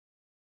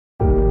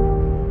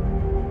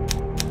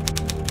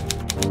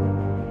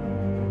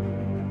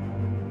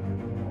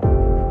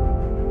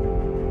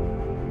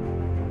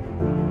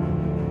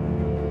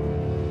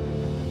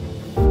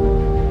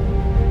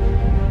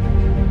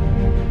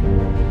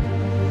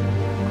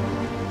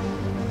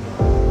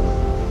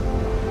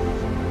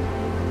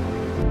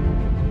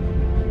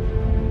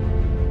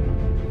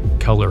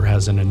color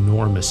has an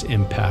enormous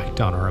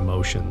impact on our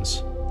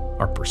emotions,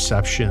 our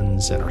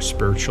perceptions, and our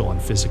spiritual and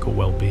physical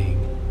well-being.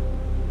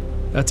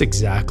 That's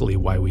exactly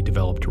why we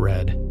developed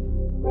Red.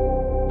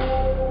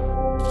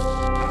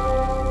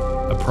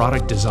 A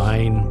product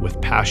design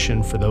with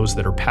passion for those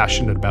that are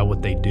passionate about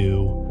what they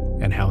do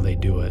and how they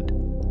do it.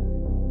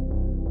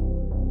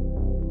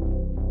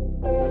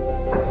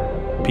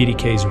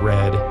 PDK's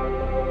Red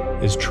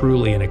is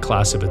truly in a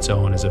class of its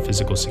own as a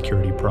physical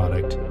security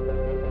product.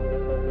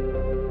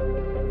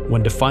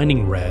 When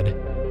defining Red,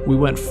 we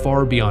went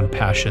far beyond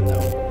passion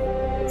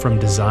though. From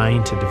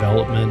design to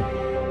development,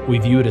 we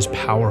view it as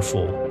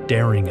powerful,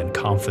 daring, and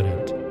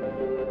confident.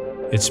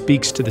 It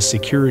speaks to the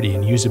security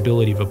and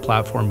usability of a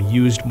platform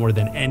used more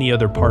than any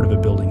other part of a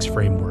building's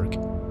framework.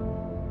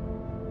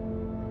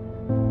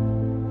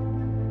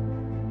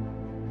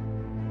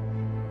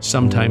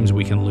 Sometimes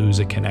we can lose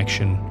a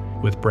connection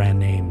with brand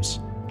names,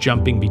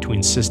 jumping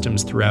between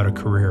systems throughout a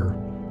career,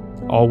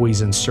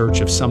 always in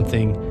search of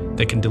something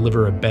that can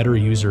deliver a better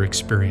user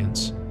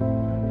experience.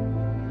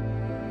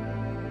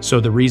 So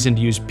the reason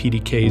to use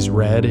PDK's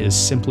Red is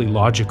simply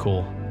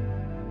logical.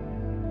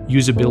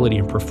 Usability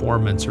and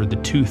performance are the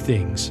two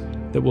things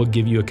that will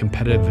give you a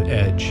competitive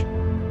edge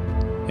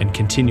and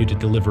continue to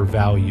deliver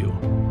value.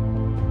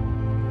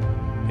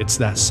 It's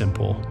that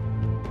simple.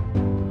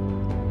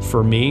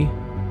 For me,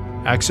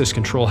 access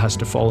control has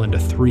to fall into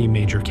three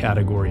major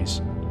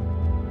categories,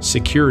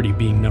 security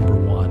being number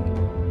one.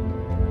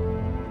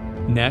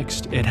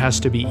 Next, it has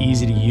to be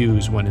easy to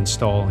use when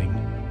installing,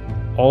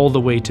 all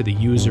the way to the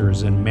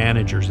users and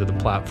managers of the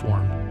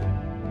platform.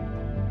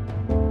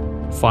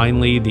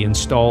 Finally, the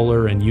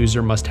installer and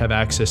user must have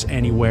access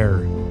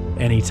anywhere,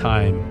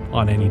 anytime,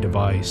 on any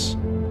device.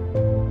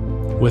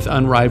 With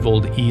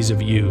unrivaled ease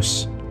of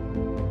use,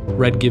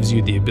 Red gives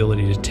you the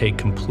ability to take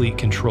complete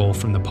control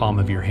from the palm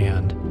of your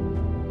hand.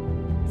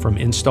 From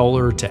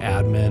installer to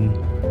admin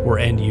or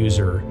end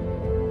user,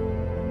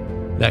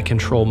 that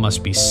control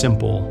must be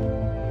simple,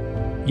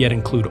 yet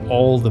include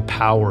all the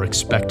power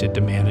expected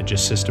to manage a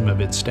system of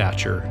its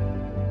stature.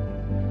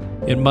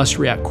 It must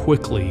react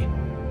quickly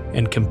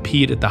and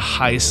compete at the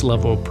highest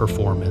level of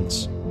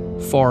performance,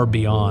 far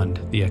beyond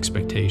the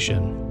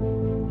expectation.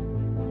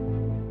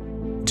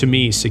 To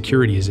me,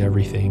 security is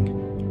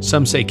everything.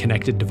 Some say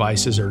connected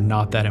devices are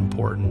not that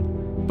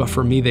important, but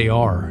for me they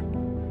are.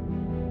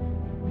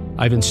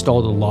 I've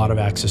installed a lot of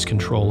access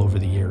control over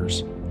the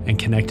years, and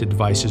connected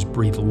devices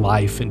breathe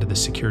life into the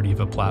security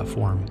of a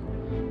platform.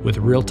 With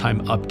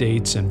real-time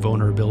updates and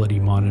vulnerability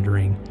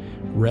monitoring,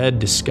 Red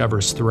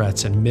discovers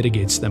threats and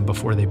mitigates them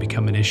before they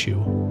become an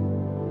issue.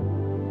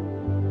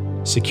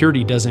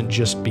 Security doesn't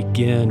just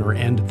begin or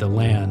end at the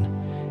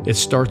LAN, it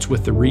starts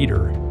with the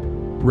reader.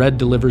 Red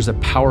delivers a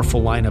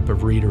powerful lineup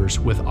of readers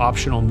with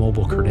optional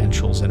mobile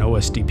credentials and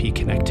OSDP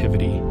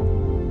connectivity,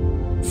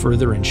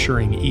 further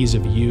ensuring ease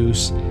of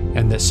use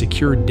and that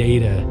secure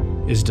data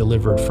is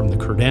delivered from the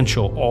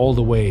credential all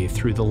the way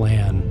through the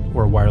LAN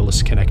or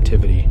wireless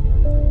connectivity.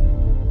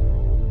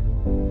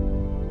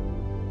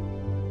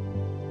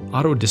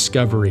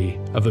 Auto-discovery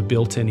of a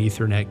built-in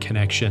Ethernet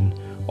connection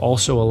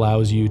also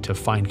allows you to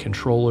find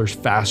controllers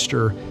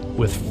faster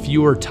with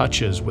fewer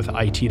touches with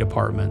IT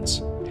departments.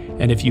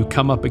 And if you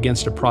come up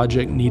against a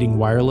project needing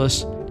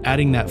wireless,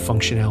 adding that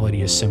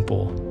functionality is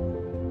simple.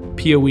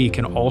 PoE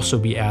can also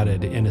be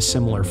added in a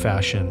similar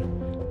fashion.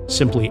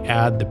 Simply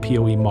add the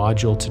PoE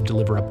module to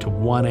deliver up to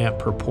 1 amp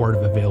per port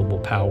of available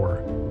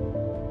power.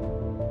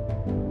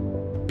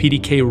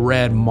 PDK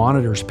Red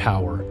monitors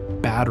power,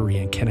 battery,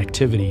 and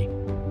connectivity,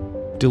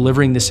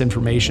 delivering this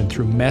information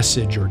through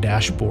message or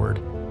dashboard.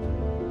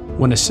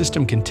 When a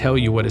system can tell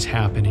you what is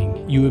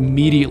happening, you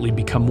immediately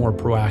become more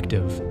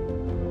proactive.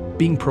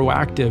 Being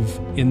proactive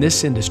in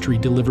this industry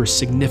delivers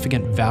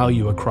significant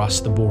value across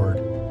the board.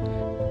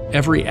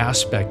 Every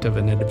aspect of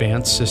an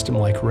advanced system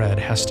like Red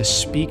has to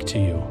speak to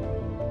you,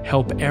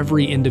 help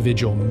every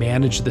individual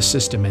manage the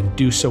system and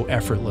do so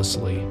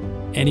effortlessly,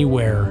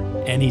 anywhere,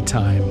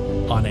 anytime,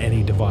 on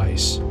any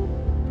device.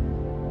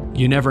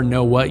 You never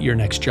know what your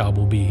next job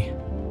will be.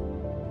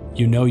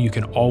 You know you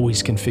can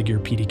always configure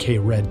PDK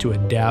Red to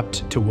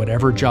adapt to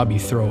whatever job you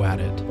throw at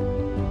it.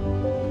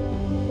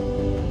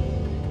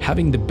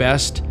 Having the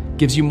best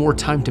gives you more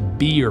time to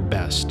be your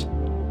best.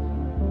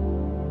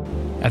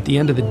 At the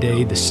end of the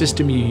day, the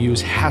system you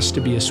use has to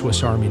be a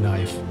Swiss Army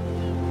knife.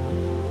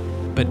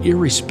 But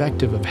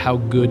irrespective of how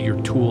good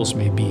your tools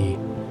may be,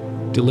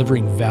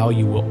 delivering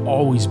value will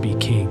always be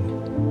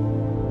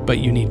king. But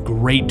you need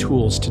great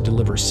tools to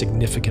deliver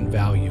significant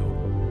value.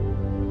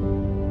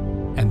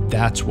 And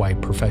that's why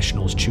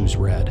professionals choose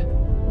Red.